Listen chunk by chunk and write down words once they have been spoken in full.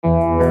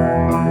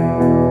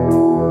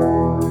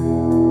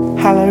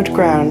Hallowed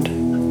Ground,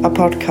 a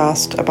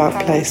podcast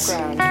about place.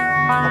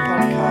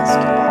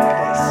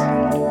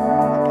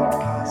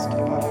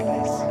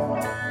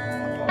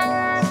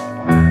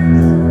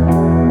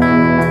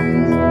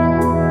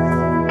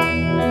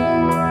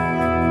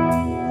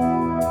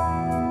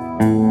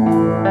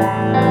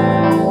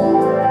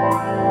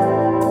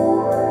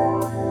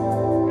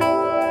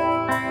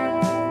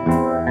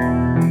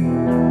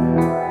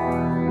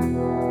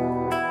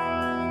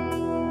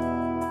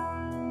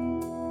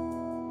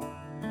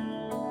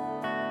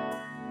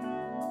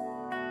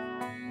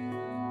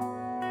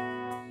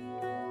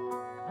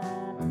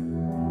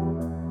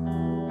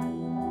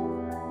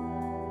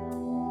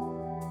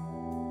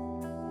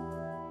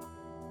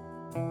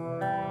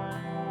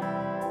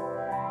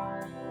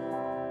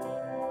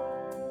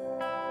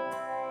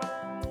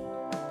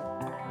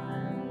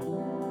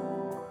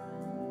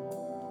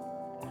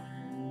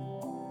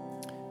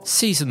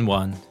 Season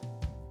 1,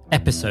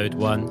 Episode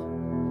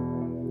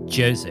 1,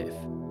 Joseph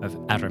of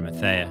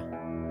Arimathea.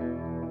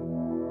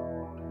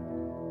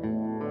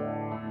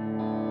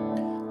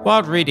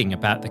 While reading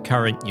about the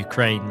current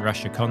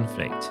Ukraine-Russia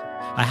conflict,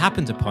 I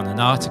happened upon an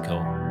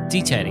article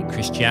detailing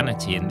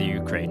Christianity in the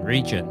Ukraine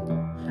region,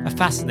 a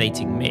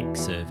fascinating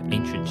mix of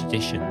ancient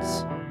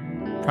traditions.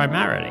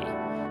 Primarily,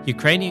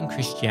 Ukrainian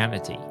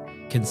Christianity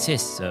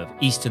consists of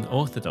Eastern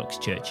Orthodox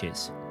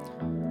churches,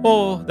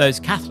 or those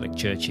Catholic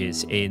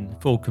churches in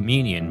full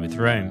communion with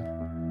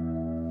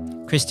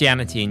Rome.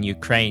 Christianity in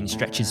Ukraine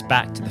stretches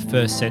back to the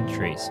first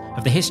centuries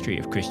of the history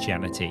of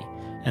Christianity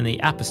and the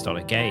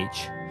Apostolic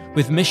Age,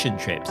 with mission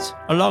trips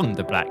along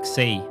the Black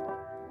Sea.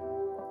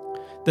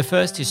 The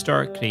first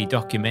historically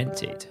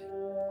documented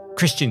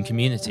Christian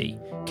community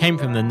came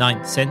from the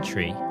 9th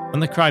century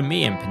on the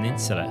Crimean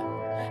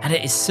Peninsula, and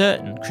it is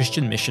certain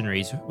Christian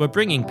missionaries were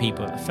bringing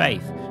people to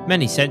faith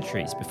many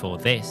centuries before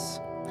this.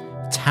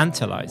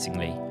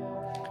 Tantalizingly,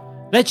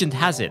 legend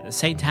has it that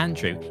St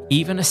Andrew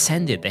even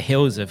ascended the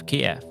hills of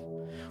Kiev,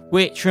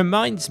 which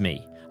reminds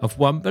me of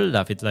one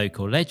beloved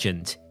local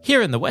legend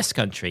here in the West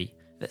Country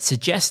that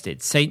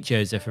suggested St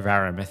Joseph of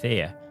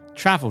Arimathea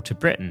travelled to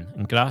Britain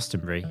and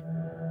Glastonbury.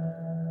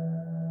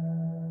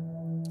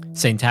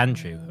 St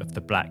Andrew of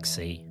the Black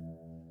Sea.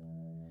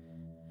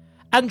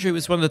 Andrew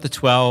was one of the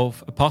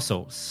 12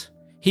 apostles.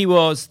 He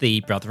was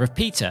the brother of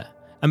Peter,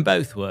 and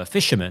both were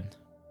fishermen.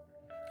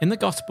 In the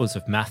Gospels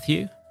of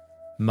Matthew,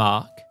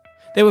 Mark,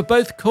 they were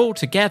both called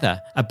together,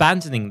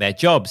 abandoning their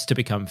jobs to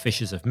become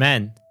fishers of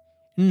men.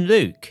 In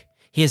Luke,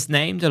 he is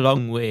named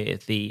along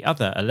with the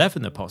other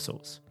 11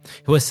 apostles,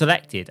 who were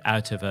selected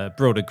out of a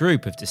broader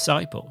group of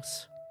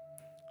disciples.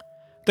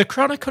 The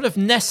Chronicle of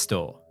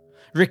Nestor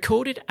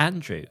recorded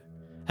Andrew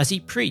as he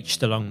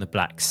preached along the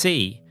Black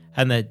Sea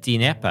and the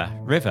Dnieper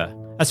River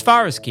as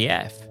far as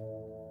Kiev.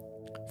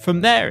 From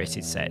there, it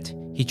is said,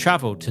 he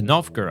travelled to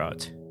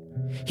Novgorod.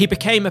 He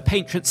became a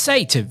patron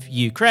saint of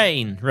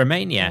Ukraine,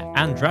 Romania,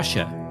 and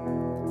Russia.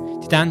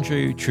 Did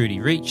Andrew truly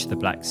reach the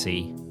Black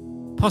Sea?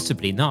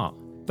 Possibly not,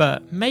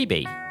 but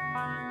maybe.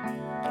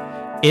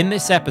 In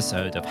this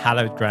episode of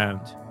Hallowed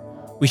Ground,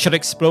 we shall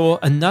explore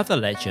another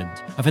legend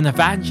of an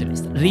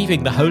evangelist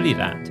leaving the Holy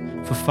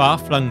Land for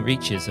far-flung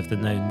reaches of the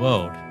known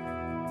world,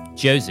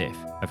 Joseph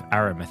of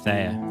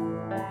Arimathea.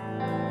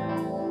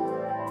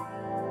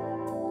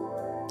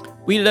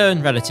 We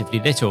learn relatively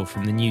little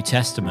from the New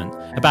Testament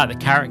about the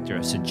character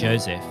of St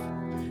Joseph.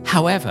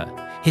 However,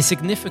 his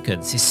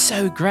significance is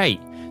so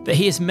great that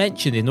he is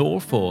mentioned in all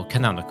 4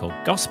 canonical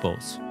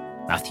Gospels: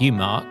 Matthew,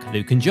 Mark,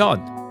 Luke and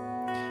John.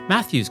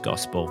 Matthew's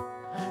Gospel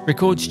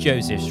records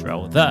Joseph's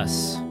role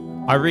thus.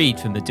 I read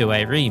from the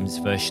Douay Rheims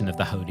version of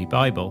the Holy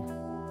Bible.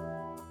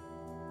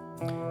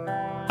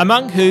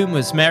 Among whom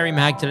was Mary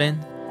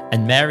Magdalene,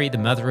 and Mary the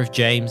mother of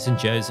James and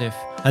Joseph,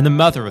 and the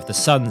mother of the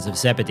sons of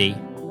Zebedee.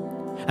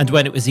 And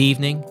when it was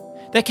evening,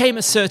 there came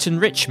a certain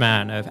rich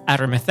man of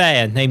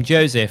Arimathea named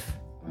Joseph,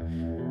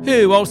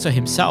 who also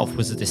himself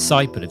was a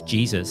disciple of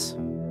Jesus.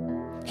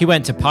 He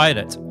went to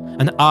Pilate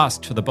and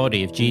asked for the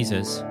body of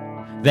Jesus.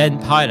 Then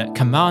Pilate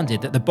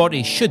commanded that the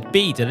body should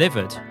be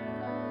delivered.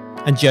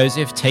 And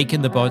Joseph,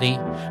 taking the body,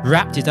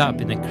 wrapped it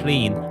up in a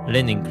clean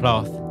linen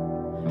cloth,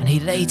 and he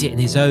laid it in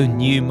his own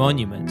new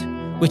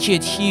monument, which he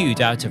had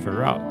hewed out of a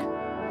rock.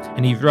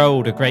 And he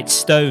rolled a great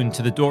stone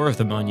to the door of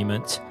the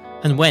monument,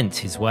 and went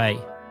his way.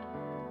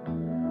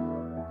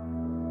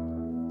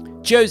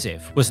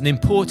 Joseph was an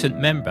important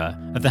member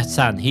of the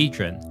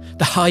Sanhedrin,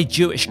 the high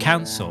Jewish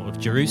council of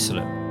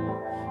Jerusalem.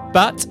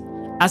 But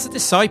as a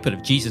disciple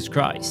of Jesus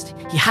Christ,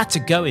 he had to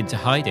go into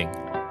hiding.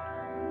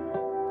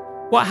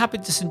 What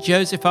happened to St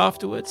Joseph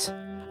afterwards,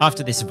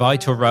 after this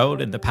vital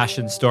role in the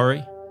Passion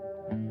story?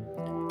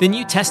 The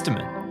New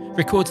Testament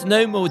records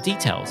no more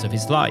details of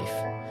his life,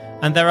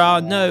 and there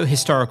are no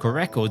historical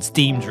records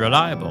deemed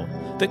reliable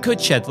that could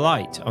shed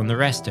light on the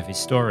rest of his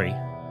story.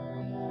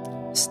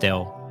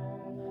 Still,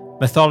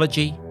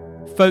 mythology,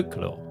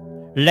 folklore,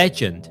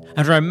 legend,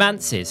 and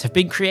romances have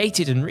been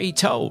created and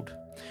retold,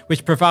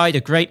 which provide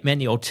a great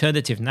many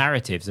alternative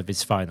narratives of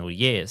his final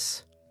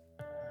years.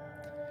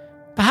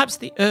 Perhaps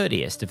the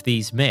earliest of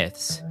these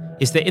myths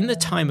is that in the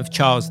time of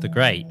Charles the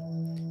Great,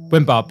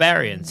 when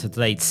barbarians had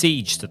laid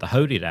siege to the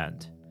Holy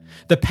Land.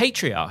 The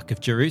Patriarch of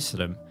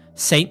Jerusalem,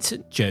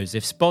 St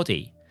Joseph's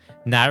body,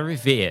 now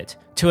revered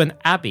to an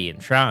abbey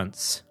in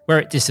France, where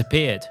it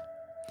disappeared,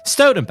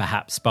 stolen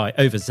perhaps by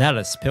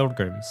overzealous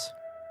pilgrims.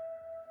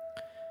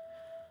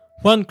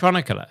 One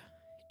chronicler,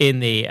 in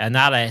the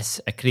Annales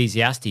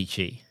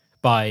Ecclesiastici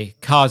by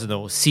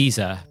Cardinal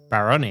Caesar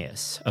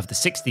Baronius of the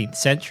 16th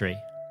century,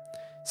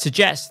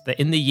 suggests that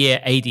in the year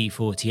AD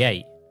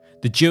 48,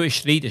 the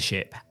Jewish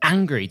leadership,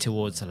 angry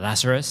towards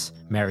Lazarus,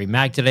 Mary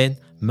Magdalene,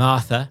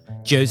 Martha,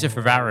 Joseph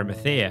of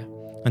Arimathea,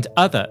 and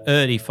other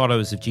early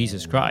followers of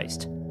Jesus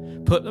Christ,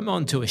 put them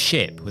onto a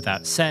ship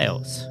without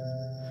sails.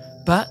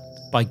 But,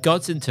 by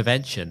God's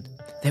intervention,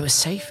 they were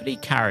safely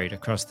carried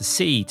across the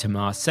sea to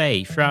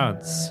Marseille,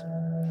 France.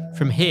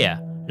 From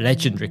here,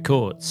 legend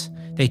records,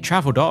 they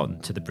travelled on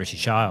to the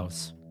British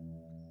Isles.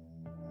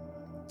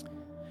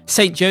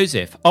 St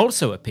Joseph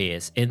also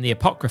appears in the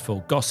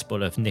apocryphal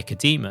Gospel of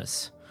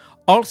Nicodemus,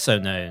 also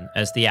known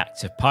as the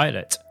Acts of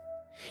Pilate,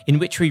 in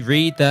which we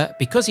read that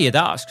because he had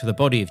asked for the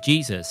body of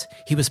Jesus,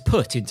 he was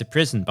put into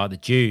prison by the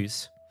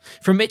Jews,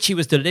 from which he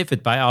was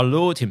delivered by our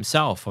Lord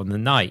himself on the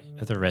night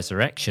of the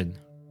resurrection.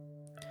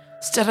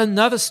 Still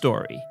another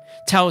story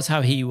tells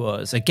how he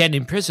was again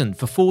imprisoned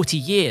for 40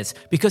 years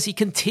because he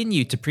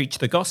continued to preach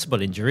the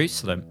gospel in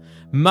Jerusalem,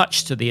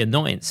 much to the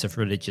annoyance of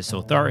religious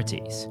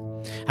authorities,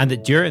 and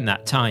that during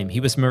that time he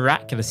was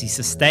miraculously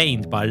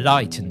sustained by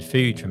light and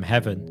food from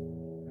heaven.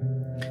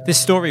 This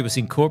story was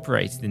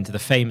incorporated into the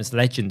famous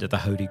legend of the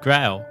Holy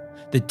Grail,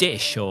 the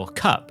dish or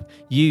cup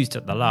used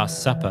at the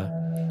Last Supper,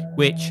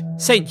 which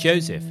St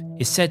Joseph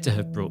is said to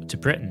have brought to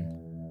Britain.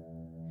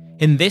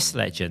 In this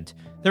legend,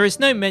 there is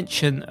no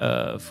mention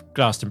of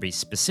Glastonbury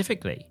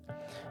specifically,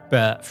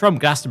 but from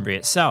Glastonbury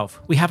itself,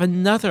 we have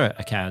another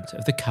account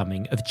of the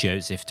coming of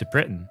Joseph to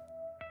Britain.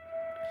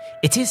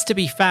 It is to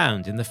be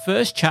found in the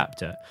first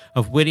chapter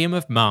of William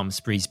of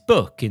Malmesbury's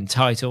book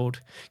entitled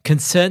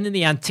Concerning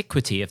the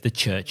Antiquity of the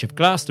Church of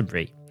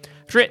Glastonbury,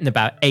 written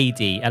about AD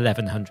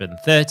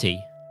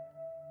 1130.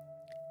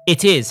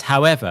 It is,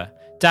 however,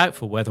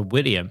 doubtful whether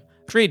William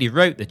really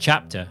wrote the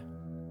chapter.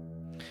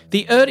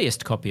 The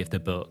earliest copy of the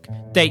book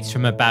dates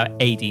from about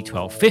AD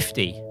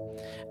 1250,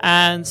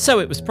 and so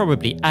it was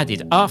probably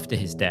added after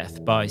his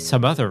death by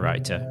some other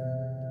writer.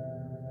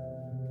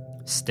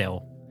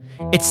 Still,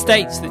 it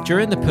states that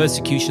during the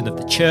persecution of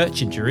the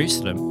church in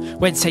Jerusalem,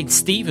 when St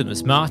Stephen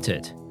was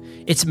martyred,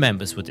 its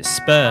members were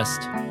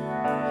dispersed.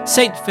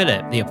 St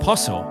Philip the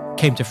Apostle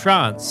came to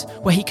France,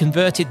 where he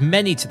converted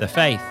many to the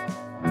faith.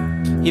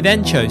 He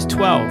then chose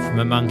 12 from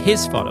among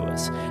his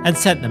followers and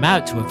sent them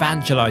out to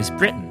evangelize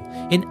Britain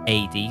in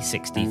AD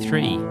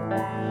 63,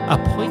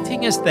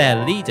 appointing as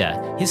their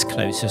leader his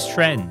closest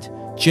friend,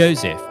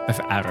 Joseph of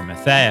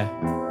Arimathea.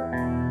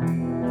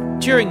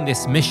 During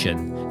this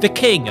mission, the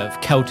king of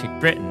Celtic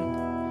Britain,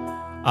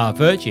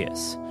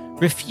 Arvergius,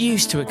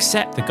 refused to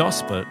accept the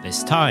gospel at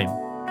this time,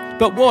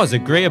 but was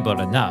agreeable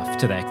enough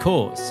to their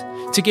cause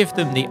to give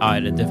them the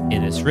island of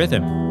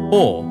Innisrhythm,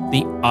 or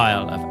the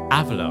Isle of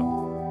Avalon,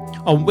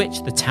 on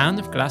which the town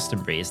of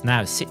Glastonbury is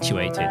now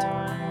situated.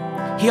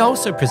 He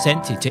also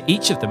presented to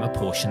each of them a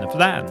portion of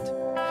land,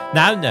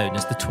 now known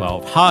as the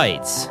 12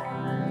 Hides.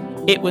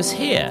 It was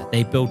here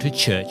they built a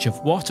church of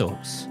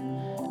wattles,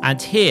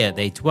 and here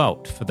they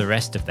dwelt for the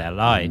rest of their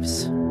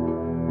lives.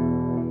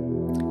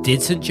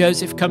 Did St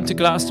Joseph come to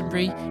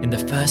Glastonbury in the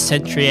 1st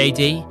century AD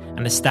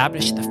and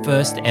establish the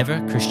first ever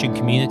Christian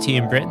community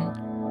in Britain?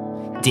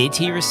 Did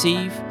he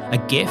receive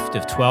a gift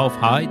of 12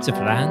 hides of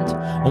land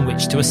on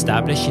which to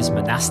establish his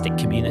monastic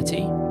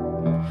community?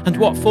 And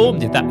what form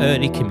did that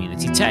early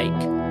community take?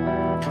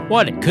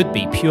 While it could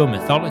be pure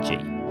mythology,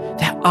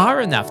 there are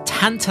enough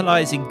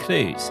tantalising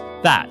clues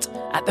that,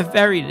 at the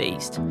very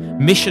least,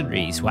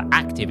 missionaries were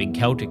active in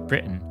Celtic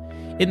Britain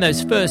in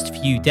those first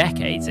few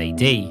decades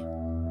AD.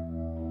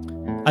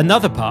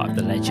 Another part of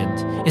the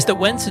legend is that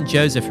when St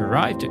Joseph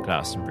arrived at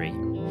Glastonbury,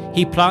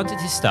 he planted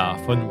his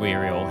staff on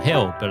Weariall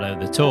Hill below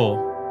the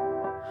Tor.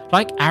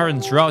 Like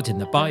Aaron's rod in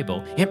the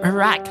Bible, it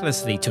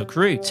miraculously took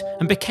root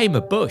and became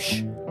a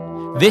bush.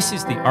 This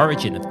is the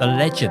origin of the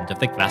legend of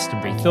the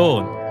Glastonbury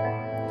thorn.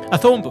 A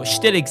thorn bush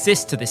still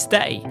exists to this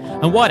day,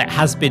 and while it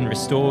has been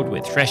restored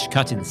with fresh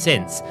cutting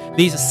since,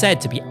 these are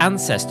said to be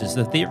ancestors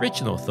of the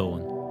original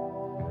thorn.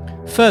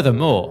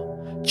 Furthermore,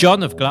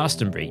 John of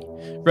Glastonbury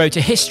wrote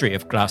a history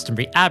of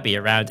Glastonbury Abbey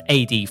around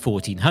AD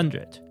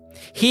 1400.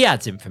 He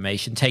adds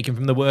information taken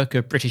from the work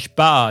of British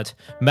bard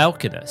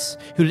Melkinus,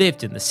 who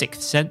lived in the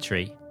 6th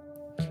century.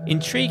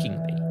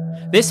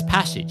 Intriguingly, this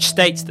passage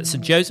states that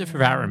St Joseph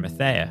of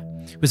Arimathea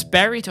was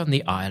buried on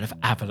the Isle of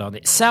Avalon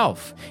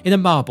itself, in a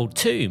marble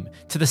tomb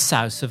to the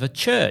south of a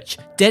church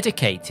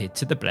dedicated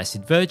to the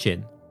Blessed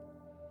Virgin.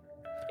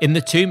 In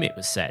the tomb, it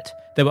was said,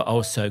 there were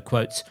also,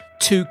 quotes,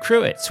 2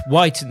 cruets,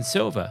 white and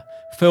silver,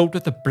 filled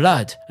with the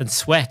blood and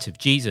sweat of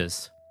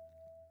Jesus.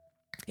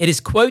 It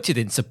is quoted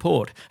in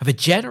support of a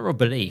general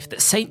belief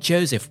that St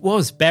Joseph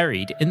was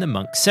buried in the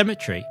monks'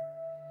 cemetery.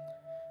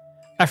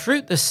 A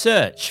fruitless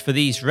search for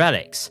these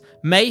relics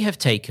may have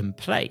taken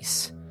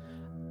place,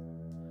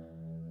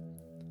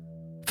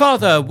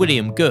 Father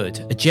William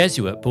Good, a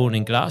Jesuit born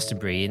in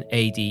Glastonbury in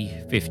AD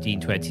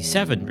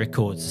 1527,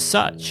 records as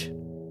such.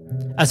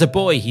 As a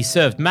boy, he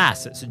served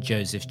Mass at St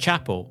Joseph's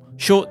Chapel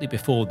shortly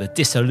before the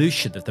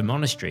dissolution of the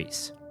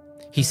monasteries.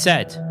 He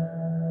said,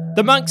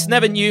 "The monks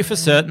never knew for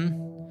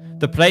certain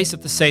the place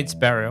of the saint's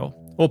burial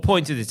or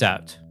pointed it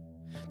out.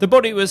 The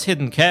body was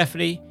hidden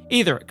carefully,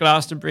 either at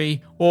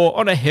Glastonbury or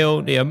on a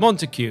hill near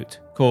Montacute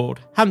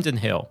called Hampden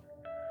Hill."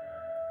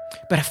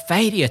 But a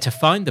failure to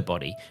find the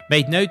body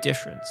made no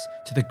difference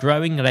to the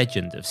growing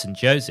legend of St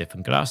Joseph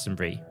and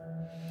Glastonbury.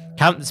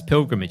 Countless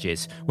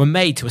pilgrimages were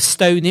made to a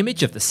stone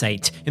image of the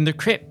saint in the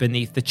crypt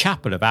beneath the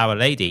chapel of Our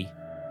Lady.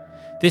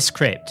 This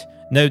crypt,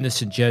 known as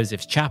St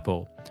Joseph's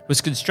Chapel,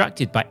 was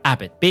constructed by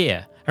Abbot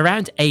Beer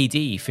around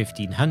AD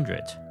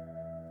 1500.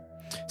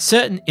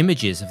 Certain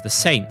images of the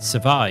saint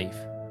survive.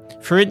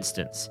 For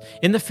instance,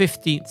 in the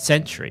 15th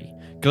century,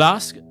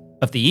 glass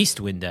of the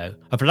east window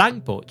of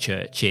Langport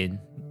Church in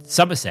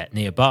Somerset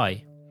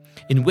nearby,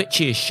 in which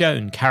he is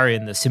shown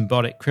carrying the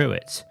symbolic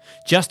cruet,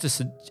 just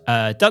as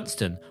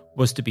Dunstan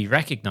was to be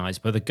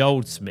recognised by the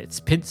goldsmith's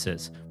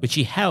pincers, which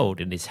he held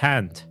in his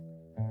hand.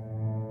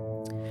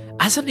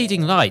 As a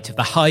leading light of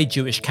the High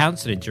Jewish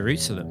Council in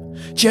Jerusalem,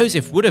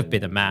 Joseph would have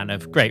been a man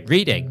of great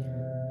reading.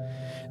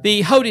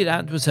 The Holy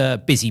Land was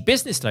a busy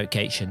business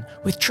location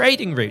with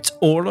trading routes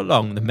all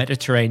along the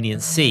Mediterranean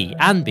Sea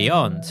and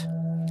beyond.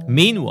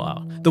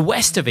 Meanwhile, the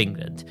west of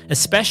England,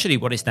 especially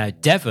what is now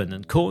Devon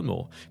and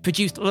Cornwall,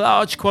 produced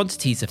large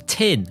quantities of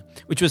tin,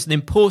 which was an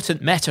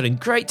important metal in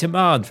great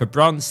demand for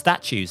bronze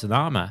statues and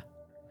armour.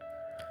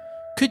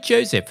 Could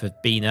Joseph have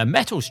been a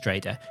metals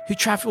trader who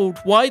travelled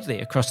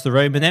widely across the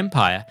Roman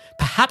Empire,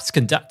 perhaps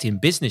conducting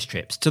business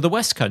trips to the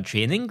West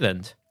Country in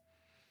England?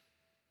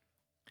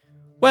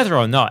 Whether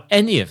or not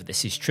any of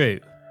this is true,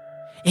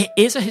 it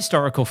is a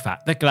historical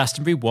fact that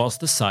Glastonbury was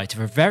the site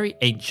of a very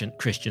ancient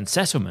Christian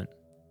settlement.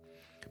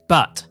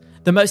 But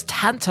the most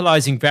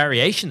tantalising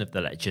variation of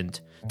the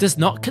legend does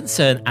not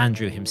concern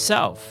Andrew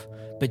himself,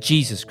 but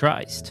Jesus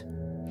Christ.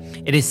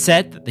 It is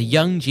said that the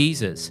young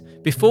Jesus,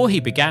 before he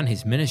began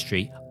his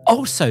ministry,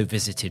 also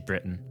visited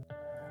Britain.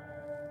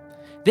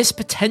 This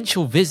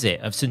potential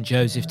visit of St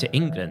Joseph to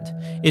England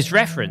is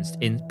referenced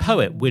in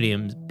poet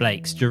William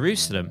Blake's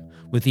Jerusalem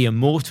with the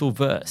immortal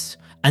verse,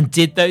 "And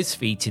did those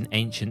feet in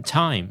ancient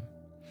time,"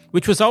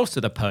 which was also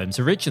the poem's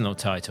original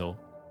title.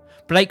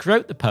 Blake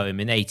wrote the poem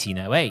in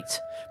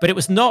 1808, but it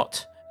was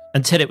not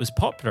until it was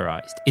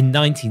popularised in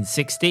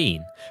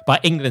 1916 by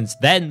England's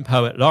then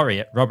poet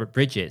laureate Robert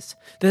Bridges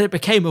that it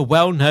became a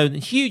well-known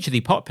and hugely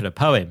popular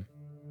poem.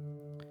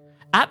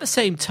 At the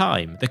same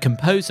time, the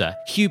composer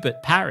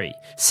Hubert Parry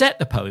set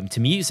the poem to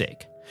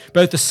music.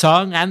 Both the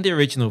song and the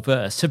original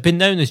verse have been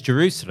known as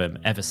Jerusalem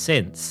ever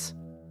since.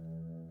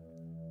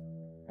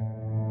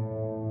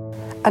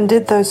 And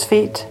did those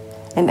feet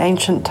in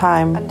ancient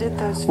time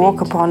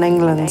walk upon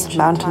England's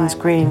mountains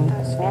green?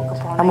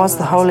 And was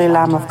the Holy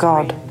Lamb of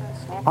God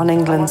on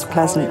England's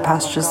pleasant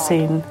pastures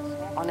seen?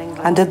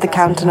 And did the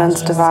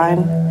countenance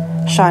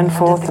divine shine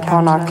forth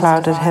upon our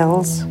clouded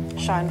hills?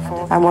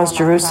 And was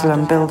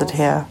Jerusalem builded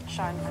here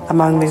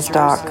among these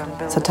dark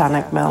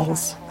satanic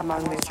mills?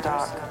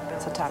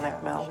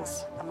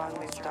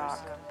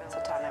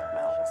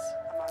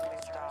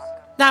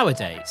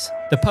 Nowadays,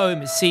 the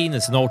poem is seen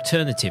as an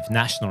alternative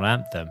national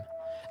anthem,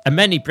 and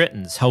many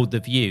Britons hold the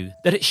view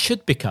that it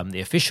should become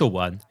the official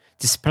one,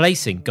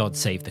 displacing God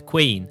Save the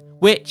Queen,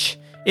 which,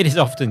 it is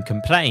often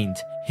complained,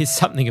 is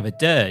something of a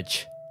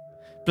dirge.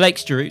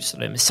 Blake's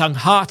Jerusalem is sung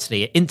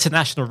heartily at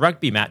international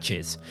rugby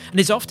matches and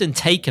is often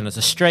taken as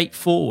a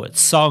straightforward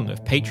song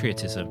of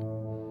patriotism.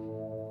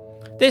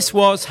 This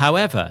was,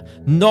 however,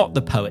 not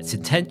the poet's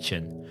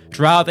intention.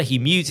 Rather, he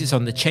muses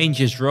on the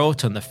changes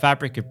wrought on the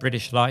fabric of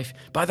British life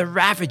by the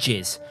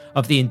ravages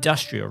of the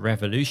Industrial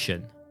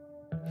Revolution,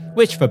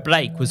 which for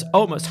Blake was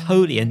almost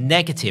wholly a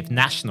negative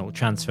national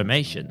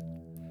transformation.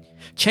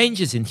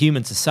 Changes in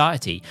human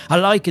society are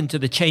likened to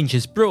the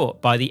changes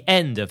brought by the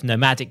end of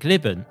nomadic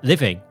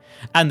living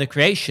and the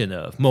creation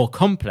of more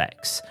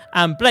complex,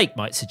 and Blake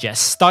might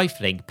suggest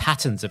stifling,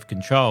 patterns of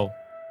control.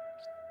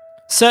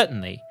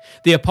 Certainly,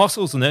 the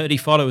apostles and early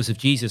followers of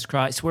Jesus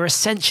Christ were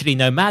essentially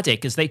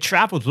nomadic as they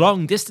travelled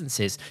long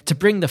distances to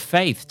bring the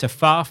faith to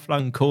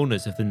far-flung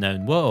corners of the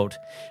known world,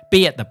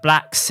 be it the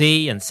Black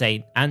Sea and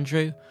St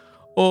Andrew,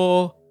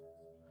 or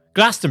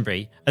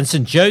Glastonbury and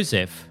St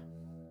Joseph.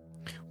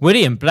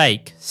 William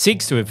Blake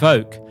seeks to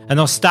evoke a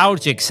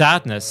nostalgic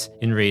sadness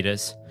in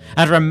readers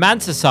and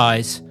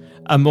romanticise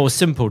a more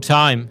simple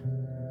time.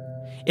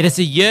 It is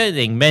a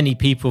yearning many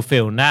people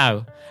feel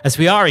now, as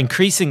we are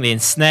increasingly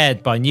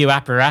ensnared by new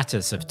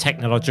apparatus of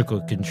technological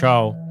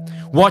control,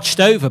 watched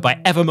over by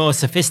ever more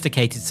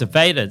sophisticated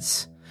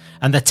surveillance,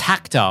 and the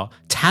tactile,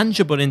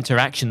 tangible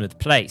interaction with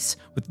place,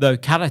 with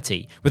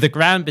locality, with the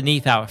ground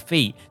beneath our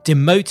feet,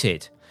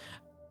 demoted,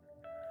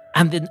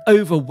 and an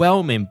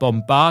overwhelming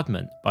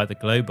bombardment by the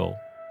global.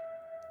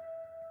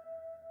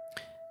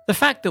 The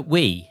fact that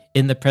we,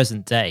 in the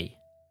present day,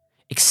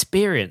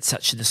 experience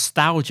such a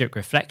nostalgic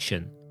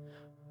reflection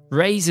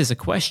raises a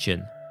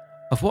question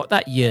of what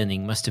that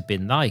yearning must have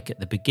been like at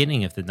the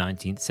beginning of the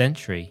 19th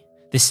century,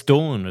 this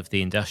dawn of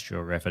the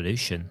Industrial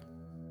Revolution.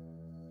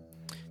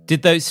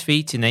 Did those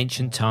feet in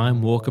ancient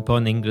time walk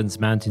upon England's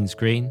mountains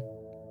green?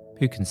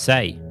 Who can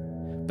say?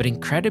 But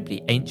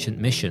incredibly ancient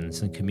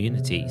missions and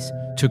communities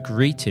took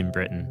root in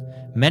Britain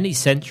many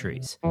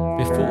centuries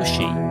before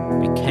she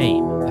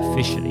became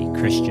officially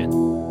Christian.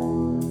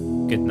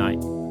 Good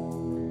night.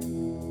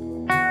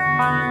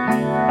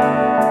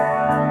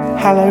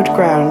 Hallowed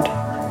Ground,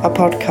 a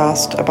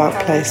podcast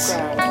about place.